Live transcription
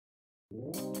Hello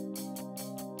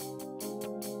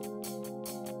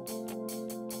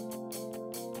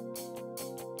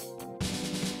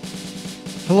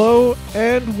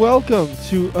and welcome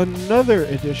to another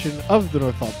edition of the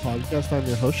Northbound Podcast. I'm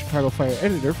your host, Chicago Fire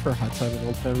editor for Hot Time and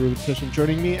Old Fan Ruben.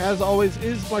 Joining me, as always,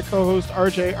 is my co-host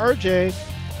RJ. RJ,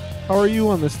 how are you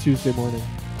on this Tuesday morning?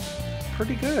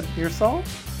 Pretty good. Yourself?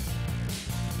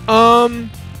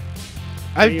 I've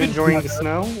been enjoying the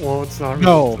snow. Well, it's not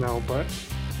really snow, but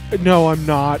no, I'm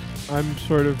not. I'm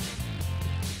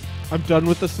done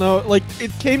with the snow. Like, it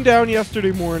came down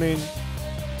yesterday morning.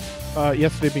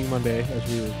 Yesterday being Monday, as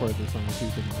we record this on a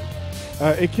Tuesday morning.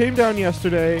 It came down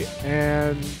yesterday,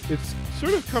 and it's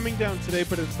sort of coming down today,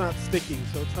 but it's not sticking,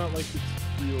 so it's not like it's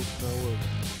real snow.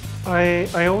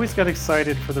 I always get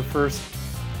excited for the first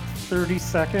 30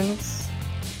 seconds,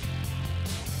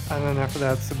 and then after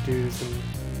that subdues,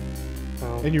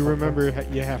 and you remember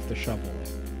you have to shovel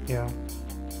it. Yeah.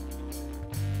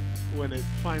 When it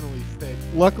finally sticks.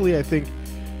 Luckily, I think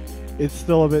it's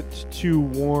still a bit too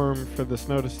warm for the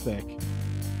snow to stick.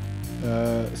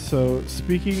 So,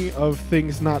 speaking of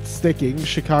things not sticking,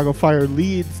 Chicago Fire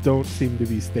leads don't seem to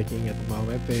be sticking at the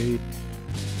moment. They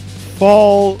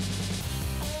fall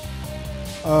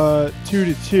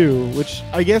 2-2, which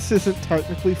I guess isn't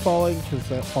technically falling, because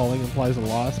that falling implies a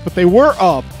loss. But they were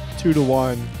up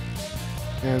 2-1,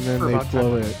 and then they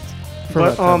blow it.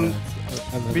 But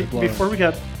before we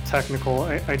get technical,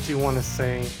 I do want to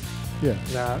say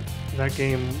that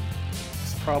game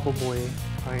is probably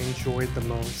I enjoyed the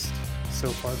most so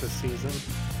far this season.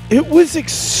 It was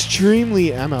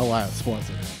extremely MLS,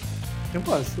 wasn't it? It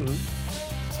was. And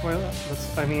that's why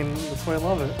I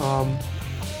love it.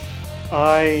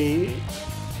 I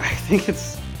think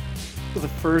it's the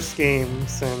first game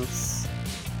since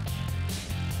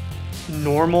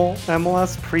normal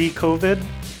MLS pre-COVID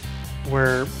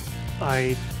where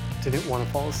I didn't want to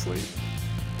fall asleep.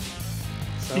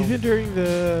 So. Even during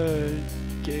the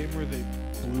game where they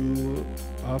blew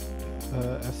up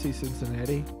FC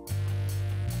Cincinnati,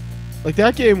 like,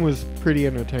 that game was pretty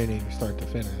entertaining start to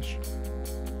finish.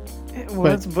 It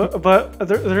was, but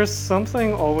there's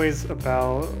something always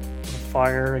about the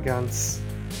Fire against,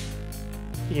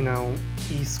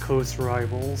 East Coast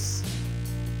rivals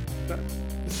that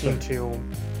seem to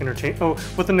entertain. Oh,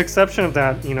 with an exception of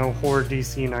that, Horde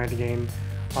DC United game.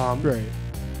 Right.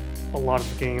 A lot of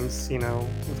the games,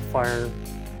 with the Fire,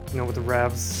 with the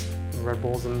Revs, the Red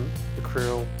Bulls, and the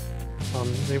Crew,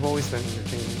 they've always been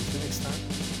entertaining to an extent.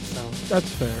 So that's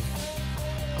fair.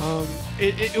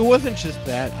 It wasn't just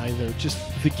that either. Just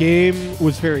the game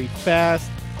was very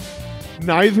fast.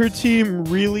 Neither team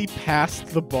really passed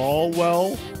the ball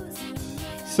well,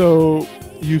 so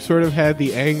you sort of had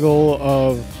the angle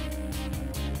of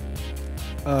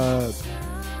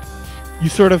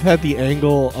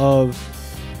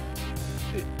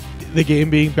the game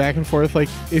being back and forth. Like,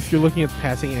 if you're looking at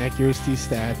passing accuracy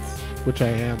stats, which I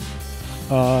am,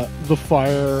 the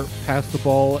Fire passed the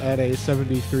ball at a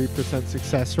 73%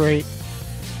 success rate,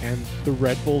 and the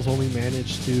Red Bulls only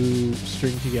managed to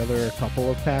string together a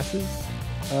couple of passes.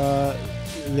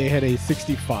 They had a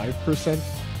 65%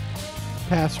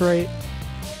 pass rate,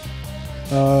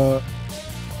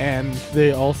 and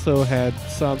they also had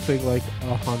something like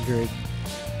 100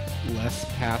 less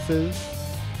passes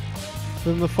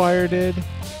than the Fire did.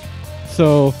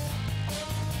 So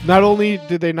not only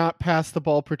did they not pass the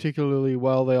ball particularly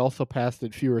well, they also passed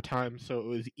it fewer times, so it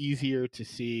was easier to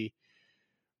see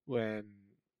when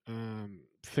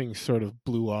things sort of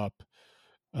blew up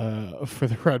for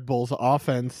the Red Bulls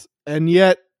offense. And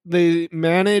yet they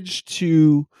managed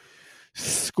to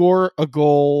score a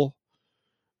goal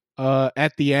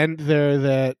at the end there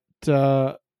that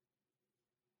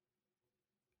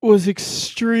was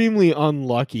extremely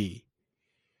unlucky.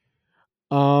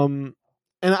 And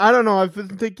I don't know, I've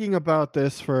been thinking about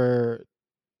this for,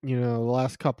 the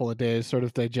last couple of days, sort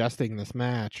of digesting this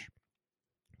match.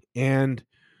 And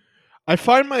I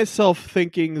find myself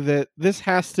thinking that this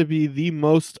has to be the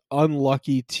most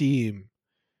unlucky team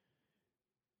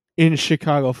in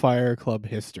Chicago Fire Club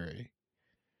history.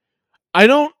 I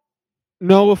don't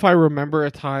know if I remember a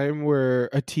time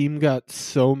where a team got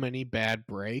so many bad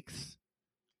breaks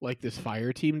like this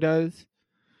Fire team does.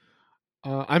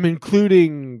 I'm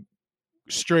including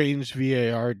strange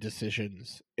VAR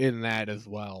decisions in that as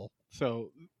well. So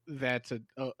that's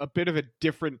a bit of a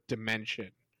different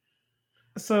dimension.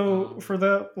 So for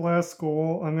that last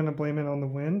goal, I'm going to blame it on the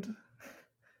wind.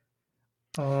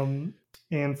 And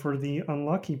for the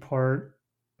unlucky part,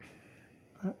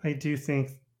 I do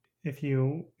think if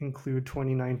you include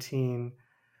 2019,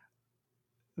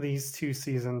 these 2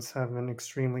 seasons have been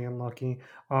extremely unlucky.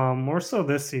 More so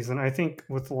this season. I think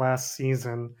with last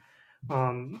season,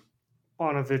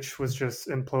 Bonovich was just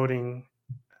imploding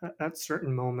at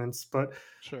certain moments. But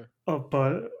sure.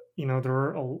 But there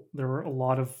were a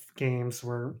lot of games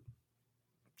where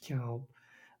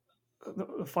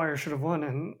the Fire should have won,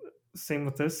 and same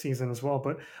with this season as well.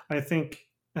 But I think,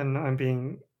 and I'm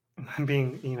being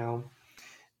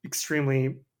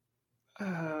extremely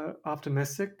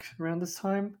optimistic around this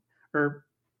time or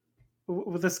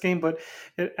with this game, but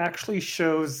it actually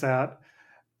shows that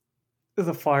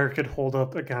the Fire could hold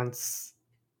up against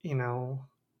the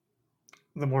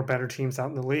more better teams out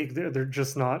in the league. They're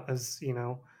just not as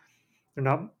they're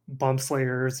not bump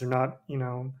slayers. They're not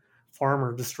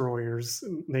farmer destroyers.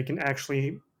 They can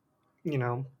actually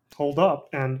hold up,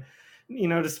 and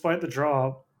despite the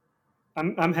draw,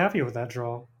 I'm happy with that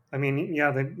draw. I mean,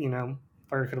 yeah,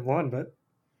 Fire could have won, but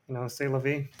c'est la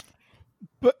vie.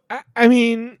 But I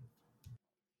mean,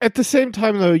 at the same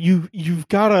time, though, you've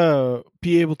got to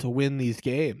be able to win these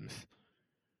games.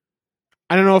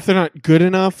 I don't know if they're not good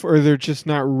enough or they're just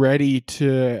not ready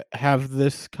to have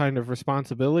this kind of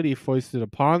responsibility foisted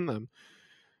upon them.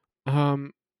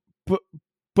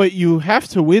 But you have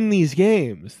to win these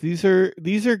games. These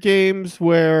are games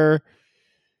where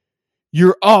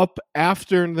you're up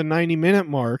after the 90-minute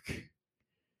mark,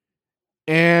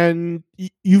 and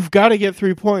you've got to get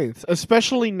 3 points,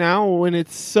 especially now when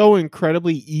it's so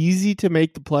incredibly easy to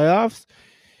make the playoffs.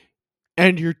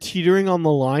 And you're teetering on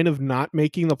the line of not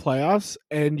making the playoffs,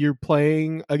 and you're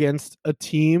playing against a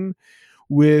team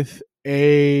with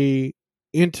a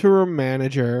interim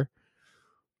manager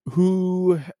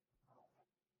who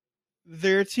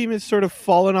their team has sort of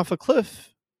fallen off a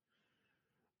cliff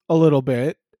a little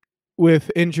bit with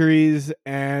injuries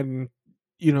and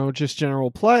just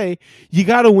general play. You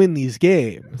got to win these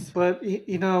games. But they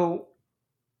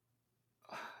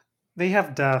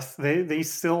have depth. They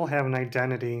still have an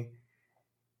identity.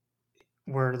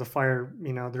 Where the Fire,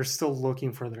 they're still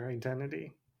looking for their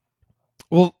identity.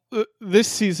 Well, this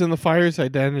season, the Fire's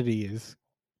identity is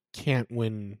can't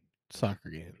win soccer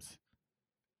games.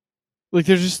 Like,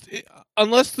 they're just,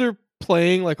 unless they're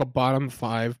playing like a bottom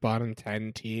 5, bottom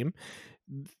 10 team,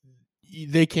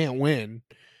 they can't win.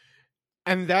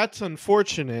 And that's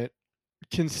unfortunate,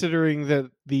 considering that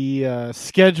the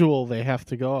schedule they have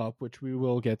to go up, which we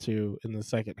will get to in the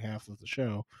second half of the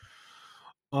show.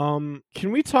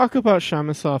 Can we talk about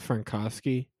Przemysław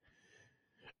Frankowski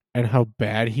and how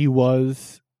bad he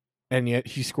was, and yet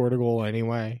he scored a goal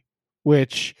anyway?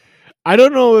 Which I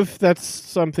don't know if that's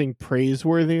something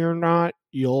praiseworthy or not.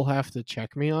 You'll have to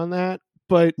check me on that.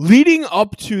 But leading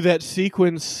up to that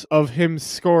sequence of him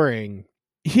scoring,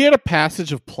 he had a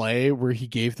passage of play where he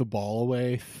gave the ball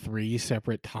away 3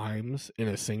 separate times in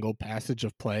a single passage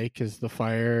of play because the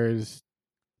Fire's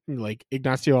like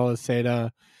Ignacio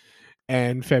Alceda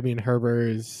and Fabian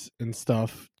Herbers and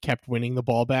stuff kept winning the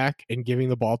ball back and giving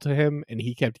the ball to him, and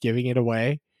he kept giving it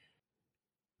away.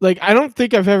 Like, I don't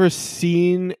think I've ever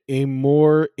seen a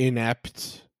more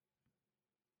inept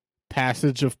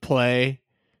passage of play,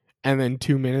 and then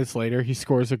 2 minutes later he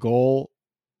scores a goal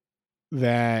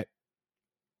that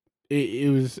it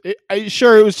was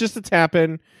just a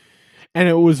tap-in, and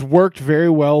it was worked very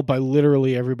well by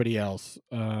literally everybody else.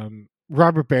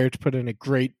 Robert Baird put in a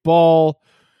great ball.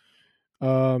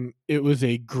 It was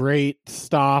a great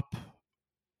stop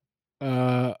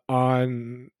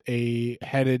on a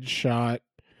headed shot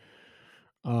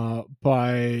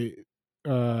by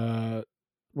Ryan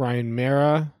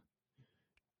Mera,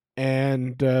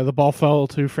 and the ball fell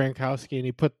to Frankowski, and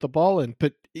he put the ball in.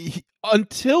 But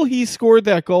until he scored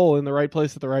that goal in the right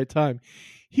place at the right time,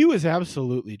 he was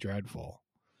absolutely dreadful.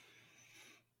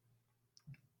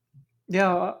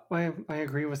 Yeah, I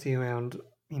agree with you, and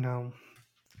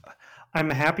I'm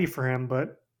happy for him,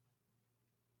 but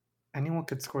anyone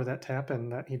could score that tap in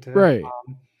that he did. Right.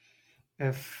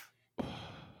 If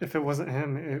it wasn't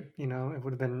him, it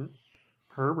would have been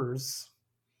Herbers.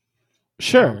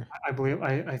 Sure. I believe.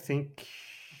 I think.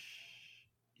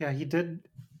 Yeah, he did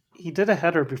a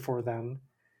header before then,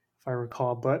 if I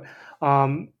recall. But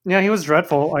yeah, he was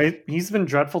dreadful. He's been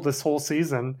dreadful this whole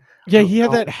season. Yeah, he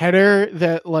had that header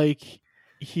that like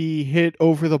he hit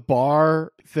over the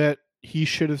bar that he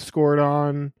should have scored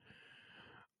on.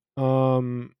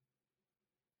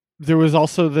 There was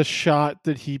also the shot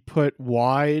that he put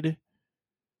wide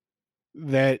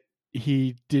that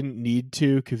he didn't need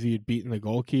to because he had beaten the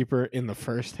goalkeeper in the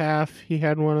first half. He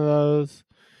had one of those.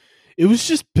 It was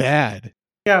just bad.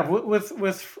 Yeah, with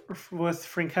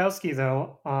Frankowski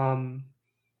though,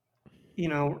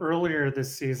 earlier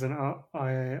this season,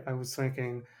 I was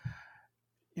thinking,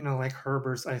 like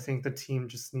Herbert's, I think the team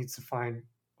just needs to find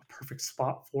a perfect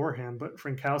spot for him. But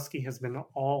Frankowski has been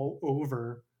all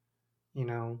over,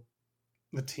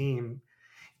 the team,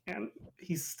 and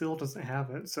he still doesn't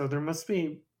have it. So there must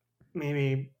be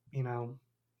maybe, a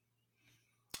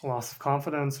loss of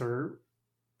confidence, or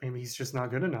maybe he's just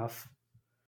not good enough.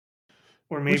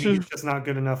 Or maybe he's just not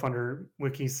good enough under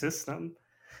Wiki's system.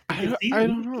 I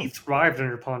don't know. He thrived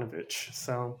under Paunovic,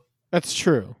 so that's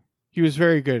true. He was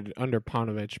very good under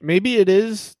Paunovic. Maybe it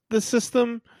is the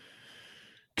system,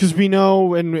 because we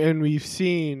know and we've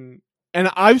seen, and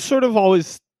I've sort of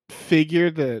always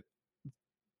figured that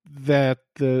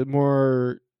the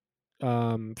more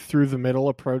through the middle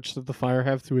approach that the Fire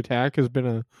have to attack has been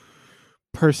a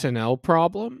personnel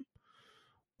problem.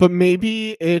 But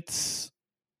maybe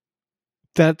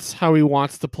that's how he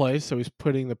wants to play, so he's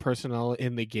putting the personnel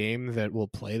in the game that will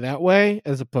play that way,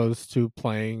 as opposed to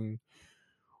playing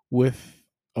with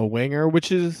a winger,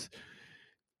 which is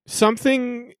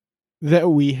something that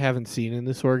we haven't seen in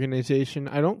this organization,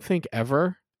 I don't think,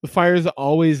 ever. The Fire's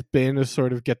always been a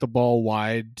sort of get the ball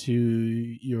wide to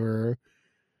your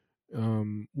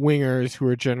wingers, who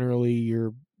are generally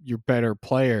your better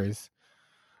players,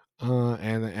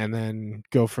 and then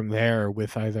go from there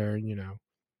with either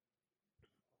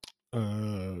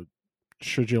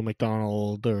Sergio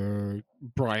McDonald or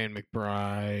Brian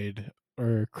McBride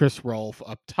or Chris Rolfe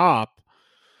up top,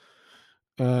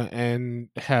 and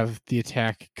have the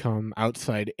attack come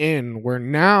outside in, where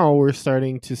now we're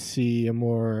starting to see a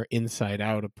more inside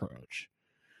out approach,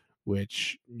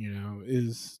 which,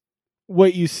 is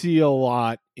what you see a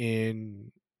lot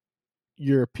in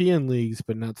European leagues,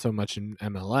 but not so much in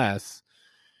MLS,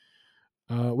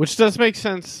 which does make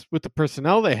sense with the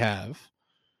personnel they have.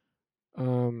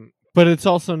 But it's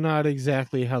also not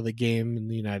exactly how the game in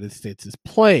the United States is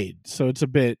played. So it's a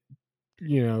bit,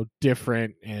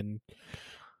 different. And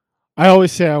I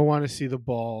always say I want to see the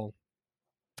ball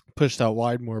pushed out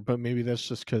wide more, but maybe that's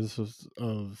just because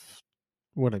of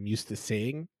what I'm used to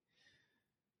seeing,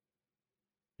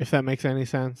 if that makes any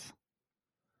sense.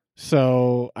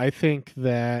 So I think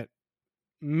that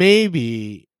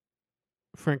maybe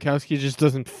Frankowski just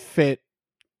doesn't fit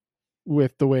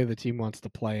with the way the team wants to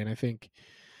play. And I think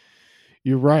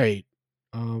you're right.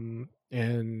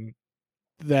 And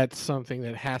that's something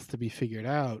that has to be figured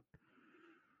out.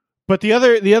 But the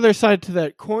other side to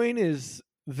that coin is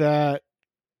that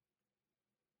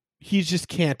he just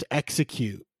can't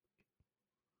execute,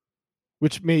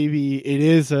 which maybe it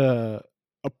is a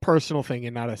personal thing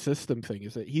and not a system thing,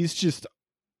 is that he's just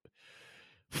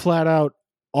flat out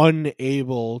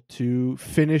unable to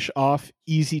finish off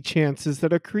easy chances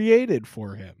that are created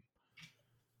for him.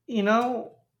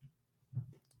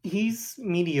 He's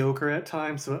mediocre at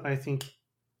times, so I think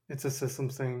it's a system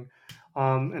thing.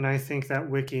 And I think that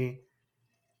Wiki,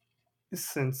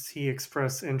 since he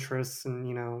expressed interest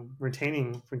in,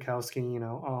 retaining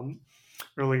Frankowski,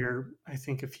 earlier, I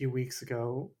think a few weeks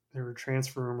ago, there were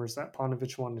transfer rumors that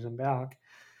Paunovic wanted him back.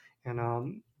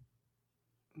 And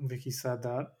Vicky said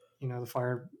that, the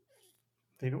Fire,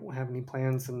 they don't have any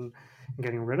plans in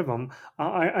getting rid of him.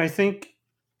 I think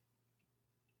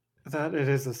that it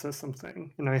is a system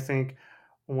thing. And I think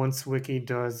once Wiki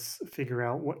does figure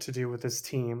out what to do with his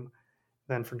team,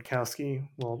 then Frankowski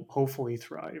will hopefully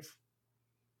thrive.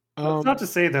 That's not to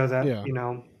say, though, that,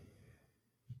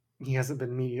 he hasn't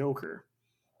been mediocre.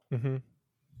 Mm-hmm.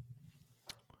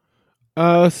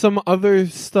 Some other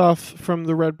stuff from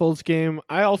the Red Bulls game.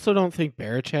 I also don't think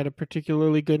Beric had a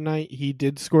particularly good night. He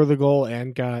did score the goal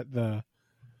and got the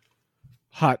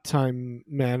Hot Time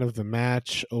Man of the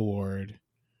Match award.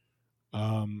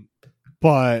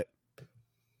 But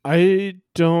I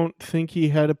don't think he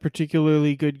had a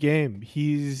particularly good game.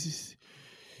 He's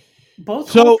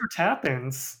both for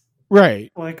tap-ins,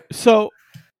 right? So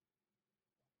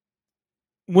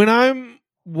when I'm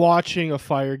watching a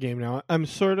Fire game now, I'm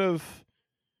sort of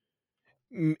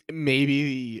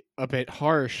maybe a bit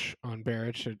harsh on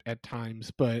Beric at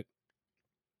times, but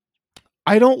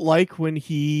I don't like when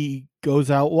he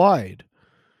goes out wide.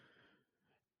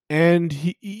 And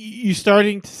you're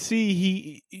starting to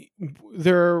see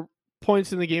there are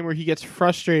points in the game where he gets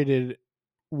frustrated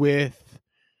with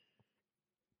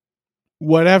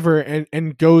whatever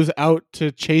and goes out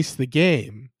to chase the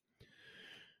game.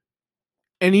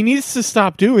 And he needs to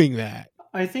stop doing that.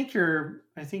 I think your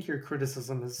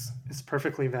criticism is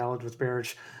perfectly valid with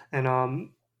Beric, and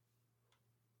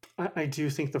I do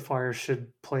think the Fire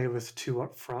should play with two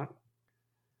up front,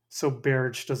 so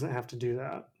Beric doesn't have to do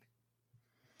that.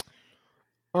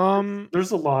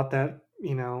 There's a lot that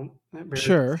that Beric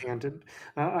sure. handed.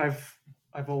 I've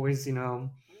always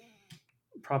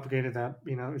propagated that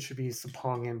it should be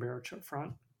Sapong and Barrich up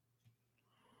front.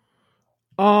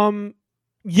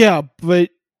 Yeah, but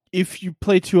if you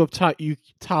play two up top,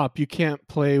 you can't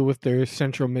play with their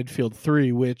central midfield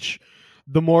three, which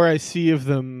the more I see of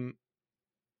them,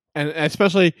 and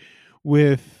especially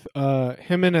with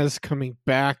Jimenez coming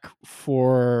back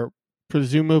for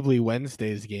presumably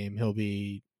Wednesday's game, he'll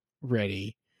be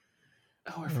ready.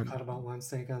 Oh, I forgot about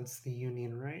Wednesday against the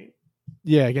Union, right?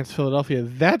 Yeah, against Philadelphia.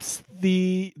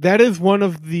 That is one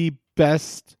of the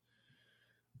best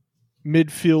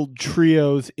midfield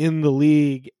trios in the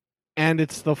league, and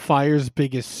it's the Fire's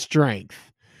biggest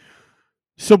strength.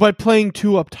 So by playing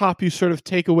two up top, you sort of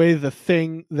take away the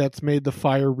thing that's made the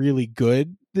Fire really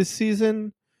good this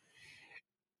season.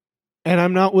 And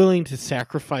I'm not willing to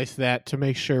sacrifice that to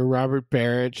make sure Robert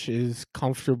Barrich is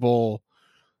comfortable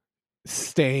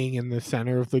staying in the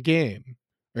center of the game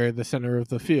or the center of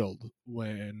the field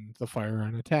when the Fire are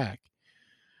on attack.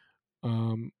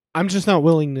 I'm just not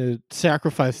willing to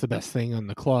sacrifice the best thing on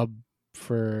the club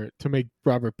to make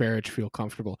Robert Barrich feel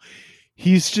comfortable.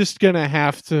 He's just gonna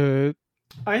have to.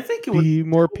 I think it be would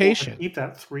more patient. Keep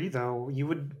that 3 though. You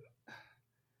would.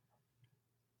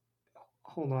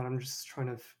 Hold on, I'm just trying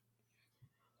to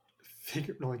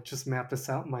just map this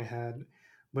out in my head.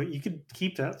 But you could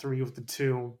keep that 3 with the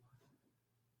 2.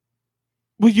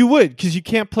 Well, you would, because you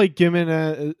can't play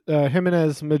Jimenez,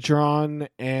 Madron,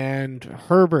 and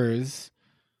Herbers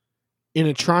in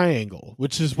a triangle,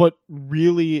 which is what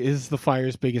really is the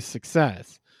Fire's biggest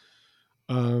success.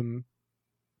 It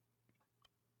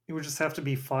would just have to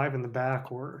be 5 in the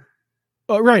back, or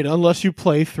right, unless you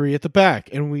play 3 at the back,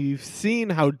 and we've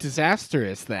seen how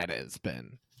disastrous that has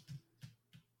been.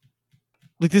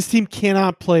 Like, this team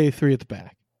cannot play 3 at the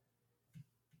back.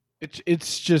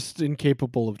 It's just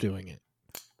incapable of doing it.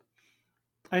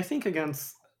 I think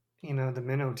against the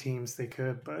minnow teams they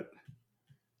could, but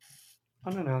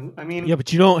I don't know. I mean, yeah,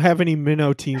 but you don't have any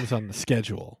minnow teams on the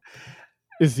schedule.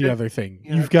 Is the other thing.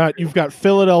 Yeah, you've got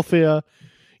Philadelphia,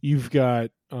 you've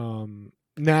got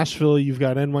Nashville, you've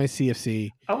got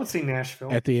NYCFC. I would say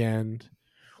Nashville at the end.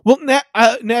 Well,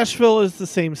 Nashville is the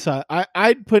same size.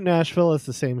 I'd put Nashville as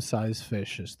the same size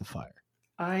fish as the Fire.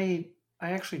 I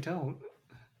actually don't.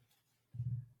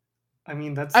 I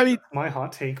mean, that's my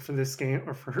hot take for this game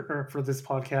or for this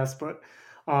podcast, but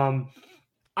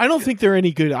I don't think they're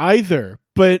any good either,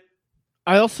 but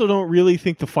I also don't really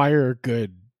think the Fire are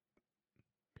good.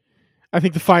 I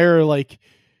think the Fire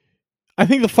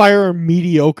are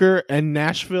mediocre, and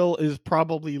Nashville is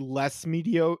probably less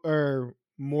mediocre or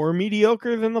more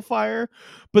mediocre than the Fire,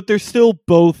 but they're still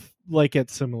both at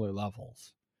similar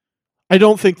levels. I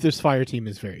don't think this Fire team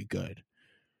is very good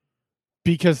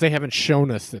because they haven't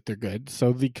shown us that they're good.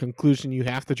 So the conclusion you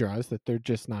have to draw is that they're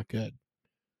just not good.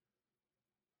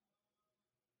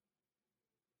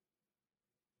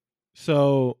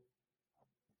 So,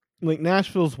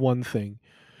 Nashville's one thing.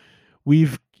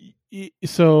 The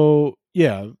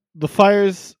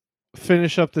Fires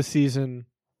finish up the season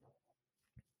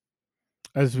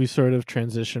as we sort of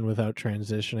transition without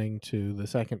transitioning to the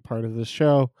second part of this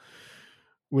show,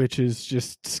 which is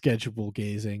just schedule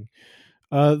gazing.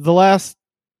 The last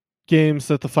games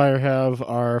that the Fire have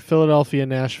are Philadelphia,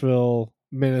 Nashville,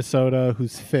 Minnesota,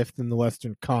 who's 5th in the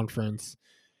Western Conference,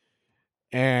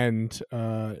 and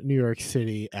New York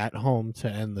City at home to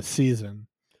end the season.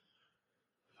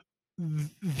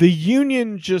 The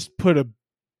Union just put a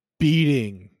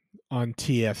beating on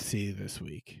TFC this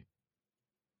week.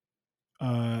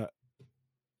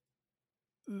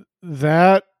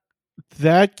 That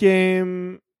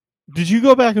game, did you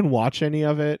go back and watch any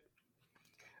of it?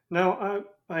 No,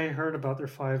 I heard about their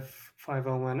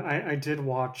 5-0 win. I did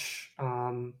watch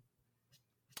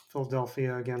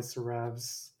Philadelphia against the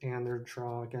Revs and their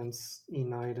draw against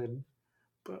United,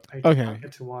 but I did not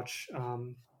get to watch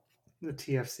the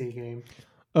TFC game.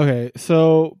 Okay,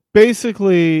 so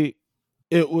basically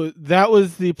that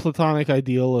was the platonic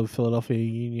ideal of Philadelphia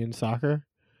Union soccer.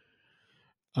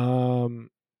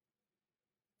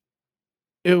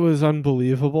 It was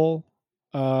unbelievable.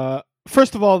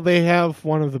 First of all, they have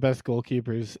one of the best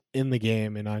goalkeepers in the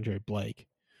game in Andre Blake.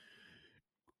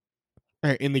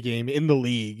 In the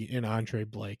league in Andre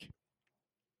Blake.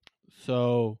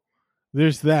 So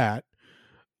there's that.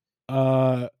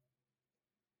 Sergio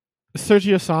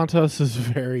Santos is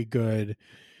very good.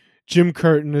 Jim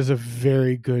Curtin is a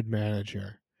very good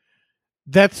manager.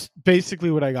 That's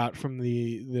basically what I got from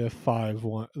the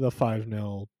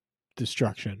 5-0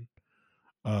 destruction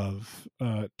of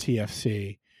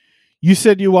TFC. You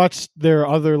said you watched their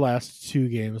other last 2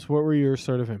 games. What were your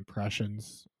sort of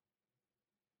impressions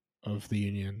of the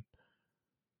Union?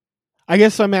 I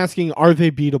guess I'm asking, are they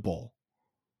beatable?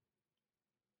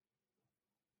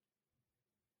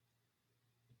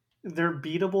 they're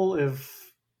beatable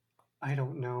if, I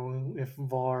don't know, if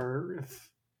VAR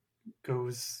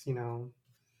goes,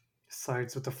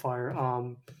 sides with the Fire.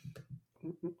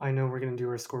 I know we're going to do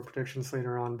our score predictions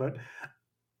later on, but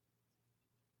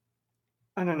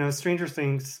I don't know. Stranger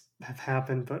things have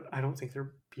happened, but I don't think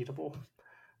they're beatable.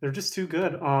 They're just too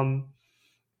good.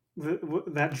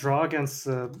 That draw against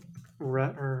the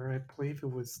or I believe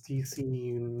it was DC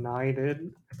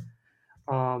United.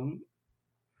 I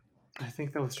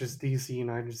think that was just DC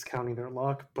United just counting their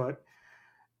luck, but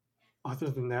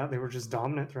other than that, they were just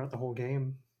dominant throughout the whole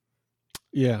game.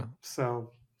 Yeah.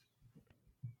 So.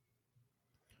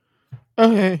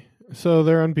 Okay. So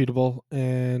they're unbeatable,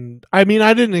 and I mean,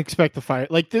 I didn't expect the Fire.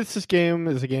 Like this game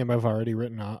is a game I've already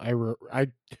written off.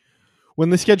 When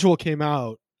the schedule came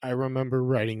out, I remember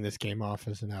writing this game off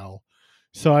as an L.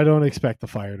 So I don't expect the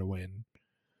Fire to win.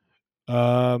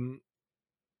 I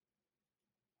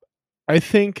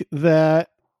think that.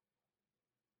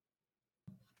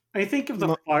 I think if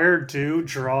the Fire do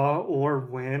draw or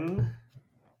win,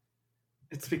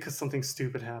 it's because something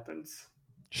stupid happens.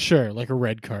 Sure, like a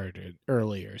red card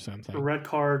early or something. A red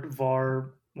card,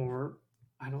 VAR, or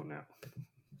I don't know.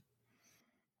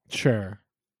 Sure.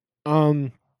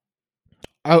 I'll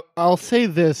say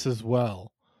this as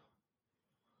well.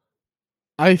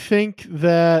 I think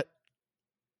that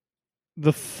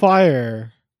the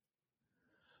Fire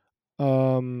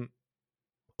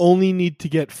only need to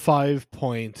get 5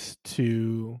 points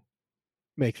to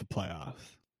make the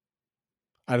playoffs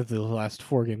out of the last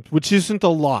 4 games, which isn't a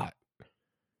lot.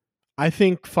 I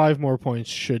think 5 more points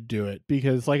should do it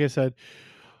because, like I said,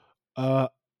 the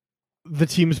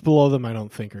teams below them I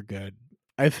don't think are good.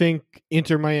 I think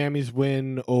Inter Miami's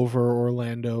win over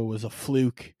Orlando was a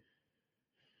fluke.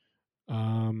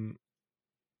 And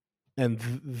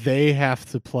they have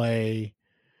to play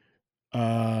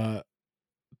Toronto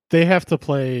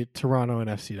and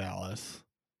FC Dallas,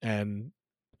 and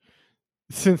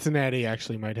Cincinnati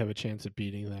actually might have a chance at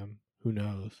beating them. Who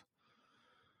knows?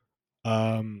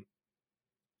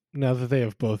 Now that they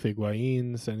have both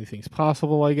Higuains, anything's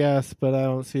possible, I guess, but I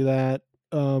don't see that.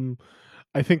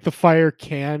 I think the Fire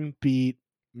can beat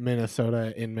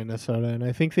Minnesota in Minnesota, and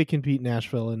I think they can beat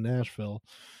Nashville in Nashville.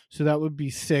 So that would be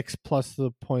 6 plus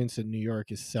the points in New York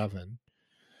is 7.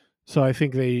 So I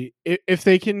think if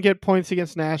they can get points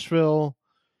against Nashville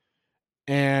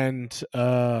and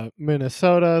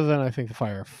Minnesota, then I think the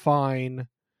Fire are fine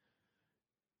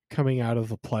coming out of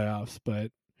the playoffs.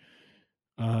 But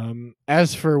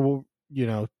as for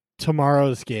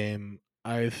tomorrow's game,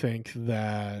 I think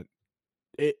that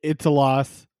it's a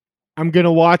loss. I'm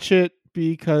gonna watch it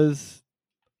because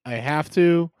I have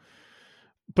to.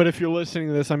 But if you're listening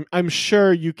to this, I'm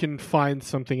sure you can find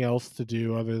something else to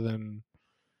do other than,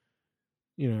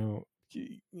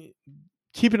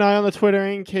 keep an eye on the Twitter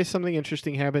in case something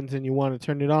interesting happens and you want to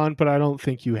turn it on. But I don't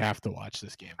think you have to watch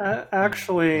this game.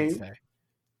 Actually,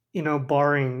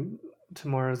 barring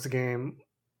tomorrow's game,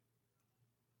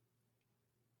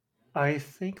 I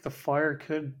think the Fire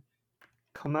could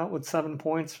come out with 7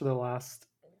 points for the last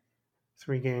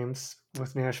 3 games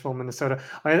with Nashville, Minnesota.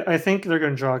 I think they're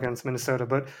going to draw against Minnesota,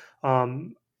 but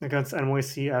against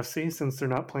NYCFC, since they're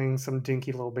not playing some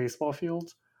dinky little baseball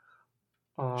field,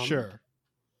 sure,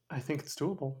 I think it's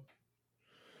doable.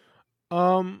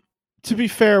 To be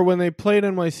fair, when they played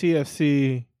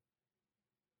NYCFC,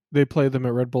 they played them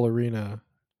at Red Bull Arena,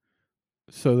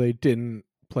 so they didn't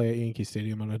play at Yankee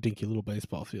Stadium on a dinky little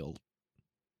baseball field.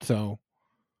 So,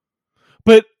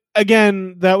 but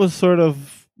again, that was sort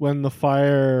of when the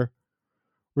Fire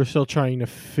were still trying to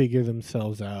figure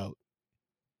themselves out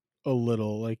a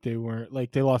little. Like they weren't,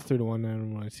 like they lost 3-1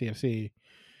 on CFC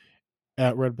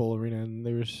at Red Bull Arena, and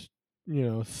they were,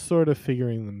 sort of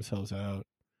figuring themselves out.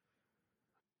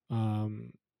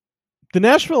 The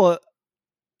Nashville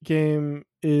game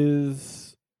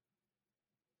is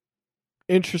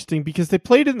interesting because they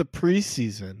played in the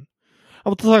preseason.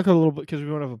 I'll talk a little bit because we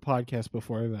won't have a podcast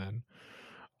before then.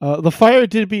 The Fire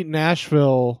did beat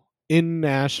Nashville in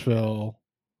Nashville.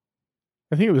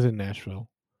 I think it was in Nashville.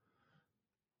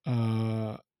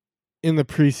 In the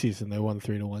preseason, they won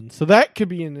 3-1. So that could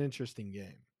be an interesting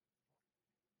game.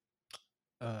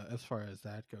 As far as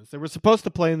that goes, they were supposed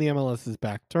to play in the MLS's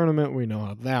back tournament. We know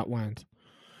how that went.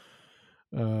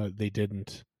 They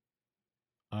didn't.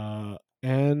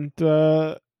 And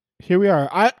here we are.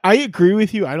 I agree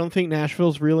with you. I don't think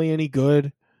Nashville's really any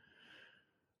good.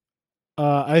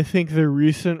 I think the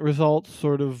recent results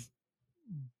sort of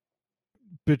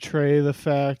betray the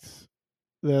fact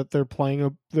that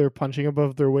they're punching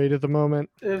above their weight at the moment.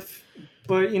 If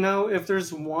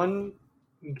there's one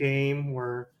game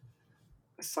where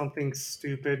something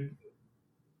stupid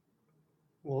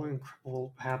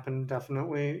will happen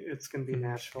definitely. It's going to be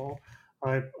Nashville.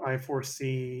 I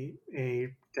foresee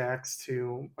a Dax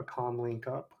to a calm link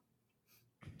up.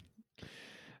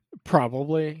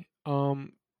 Probably.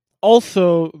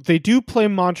 Also, they do play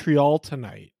Montreal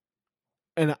tonight,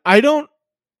 and I don't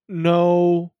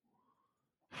know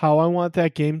how I want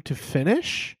that game to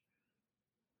finish.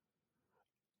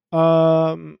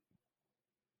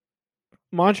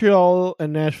 Montreal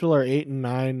and Nashville are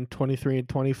 8-9, 23 and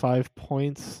 25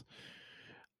 points.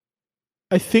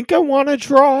 I think I want to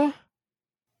draw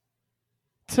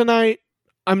tonight.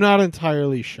 I'm not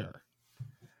entirely sure.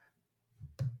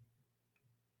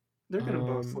 They're going to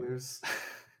both lose.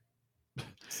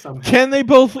 Can they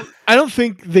both? I don't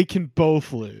think they can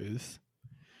both lose.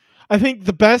 I think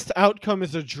the best outcome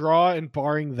is a draw, and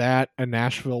barring that, a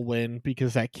Nashville win,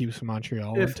 because that keeps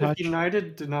Montreal in touch. If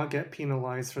United did not get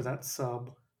penalized for that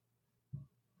sub,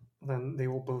 then they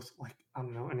will both, I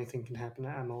don't know, anything can happen to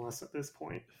MLS at this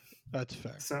point. That's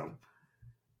fair. So,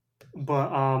 but,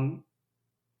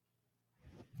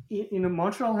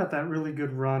 Montreal had that really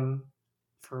good run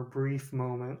for a brief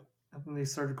moment, and then they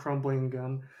started crumbling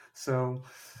again. So,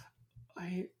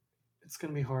 it's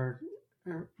going to be hard.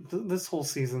 This whole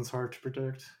season's hard to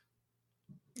predict.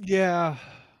 Yeah.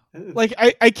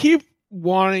 I keep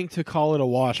wanting to call it a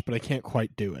wash, but I can't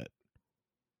quite do it.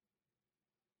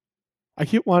 I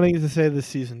keep wanting to say this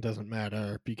season doesn't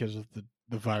matter because of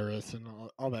the virus and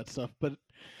all that stuff, but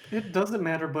it doesn't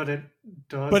matter, but it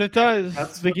does. But it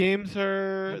does. The games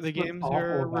are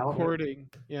recording.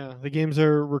 Yeah, the games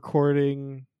are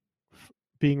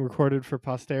being recorded for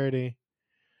posterity.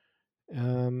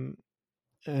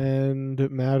 And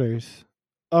it matters.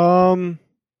 I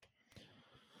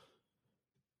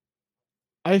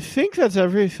think that's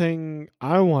everything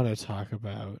I want to talk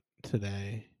about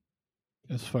today,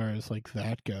 as far as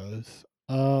that goes.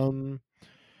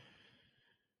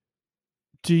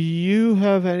 Do you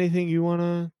have anything you want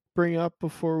to bring up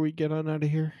before we get on out of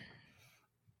here?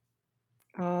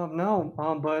 No,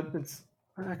 but it's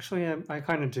actually I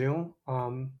kind of do.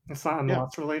 It's not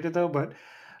MLS related though, but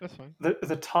that's fine.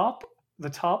 The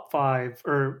top five,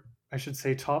 or I should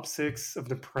say top six of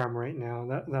the Prem right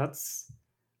now. That's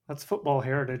football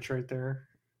heritage right there.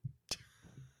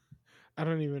 I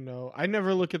don't even know. I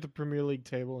never look at the Premier League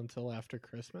table until after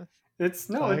Christmas. I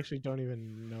actually don't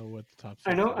even know what the top six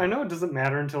I know it doesn't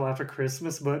matter until after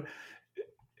Christmas, but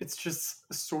it's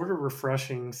just sort of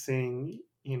refreshing seeing,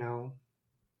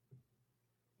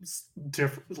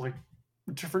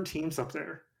 different teams up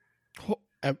there. Oh,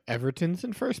 Everton's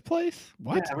in first place?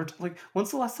 What? Yeah, Everton, when's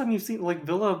the last time you've seen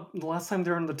Villa? The last time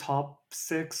they're in the top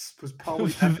six was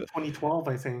probably back in 2012,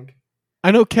 I think. I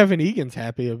know Kevin Egan's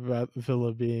happy about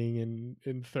Villa being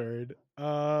in third.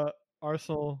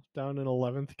 Arsenal down in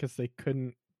 11th because they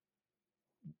couldn't.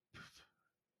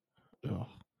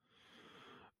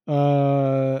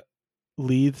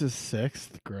 Leeds is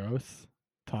 6th, gross.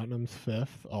 Tottenham's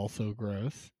 5th, also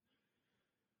gross.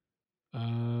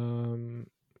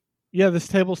 Yeah, this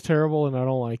table's terrible and I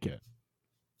don't like it.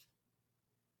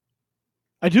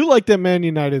 I do like that Man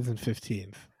United's in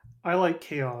 15th. I like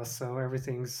chaos, so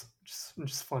everything's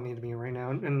just funny to me right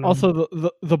now. And also,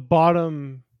 the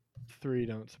bottom three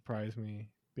don't surprise me,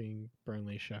 being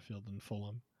Burnley, Sheffield, and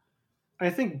Fulham. I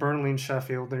think Burnley and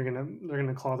Sheffield, they're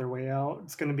gonna claw their way out.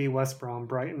 It's gonna be West Brom,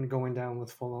 Brighton going down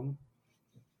with Fulham.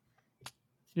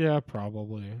 Yeah,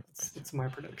 probably. It's my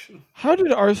prediction. How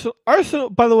did Arsenal?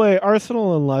 By the way,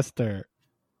 Arsenal and Leicester.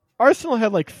 Arsenal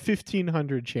had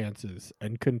 1,500 chances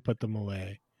and couldn't put them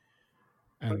away,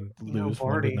 and lose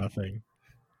 1-0.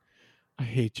 I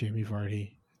hate Jamie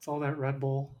Vardy. It's all that Red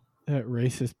Bull. That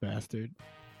racist bastard.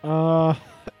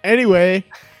 Anyway,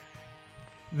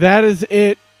 that is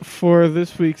it for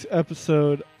this week's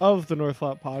episode of the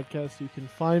Northlot Podcast. You can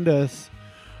find us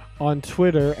on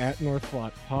Twitter at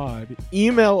NorthlotPod.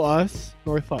 Email us,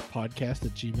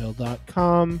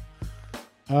 northlotpodcast@gmail.com.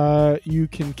 You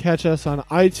can catch us on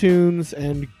iTunes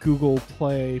and Google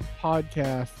Play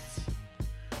Podcasts.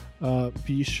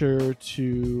 Be sure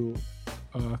to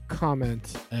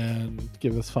comment and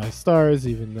give us 5 stars,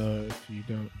 even though if you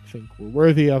don't think we're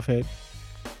worthy of it,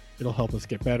 it'll help us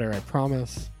get better, I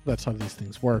promise. That's how these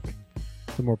things work.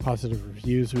 The more positive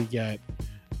reviews we get,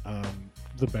 the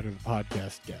better the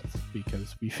podcast gets,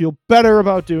 because we feel better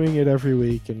about doing it every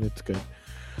week, and it's good.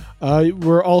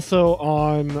 We're also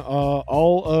on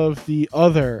all of the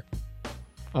other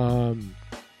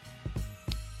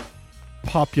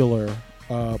popular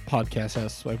podcast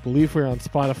hosts. I believe we're on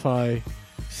Spotify,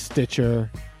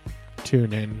 Stitcher,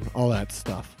 TuneIn, all that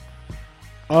stuff.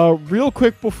 Real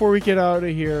quick before we get out of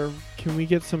here, can we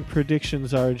get some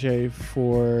predictions, RJ,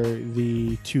 for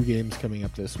the 2 games coming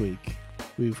up this week?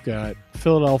 We've got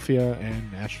Philadelphia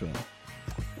and Nashville.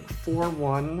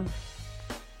 4-1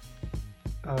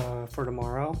 for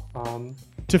tomorrow.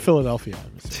 To Philadelphia.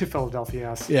 To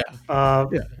Philadelphia, yes. Yeah.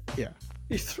 Yeah.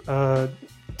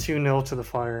 2-0 to the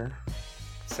Fire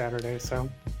Saturday. So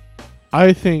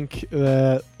I think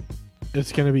that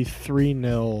it's going to be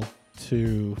 3-0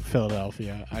 to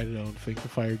Philadelphia. I don't think the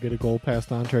Fire get a goal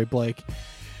past Andre Blake.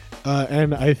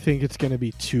 And I think it's going to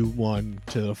be 2-1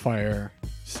 to the Fire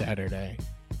Saturday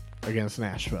against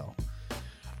Nashville.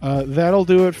 That'll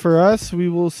do it for us. We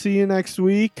will see you next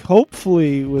week,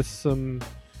 hopefully with some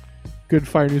good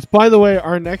Fire news. By the way,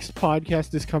 our next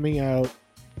podcast is coming out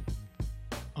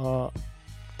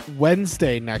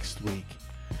Wednesday next week.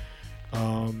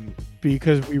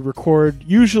 Because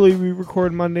usually we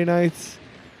record Monday nights,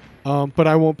 but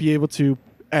I won't be able to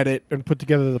edit and put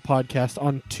together the podcast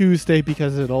on Tuesday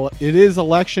because it is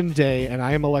election day and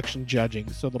I am election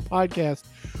judging. So the podcast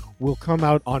will come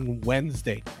out on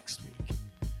Wednesday next week.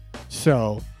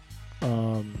 So,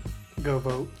 go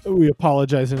vote. We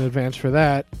apologize in advance for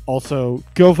that. Also,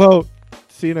 go vote.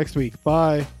 See you next week.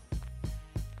 Bye.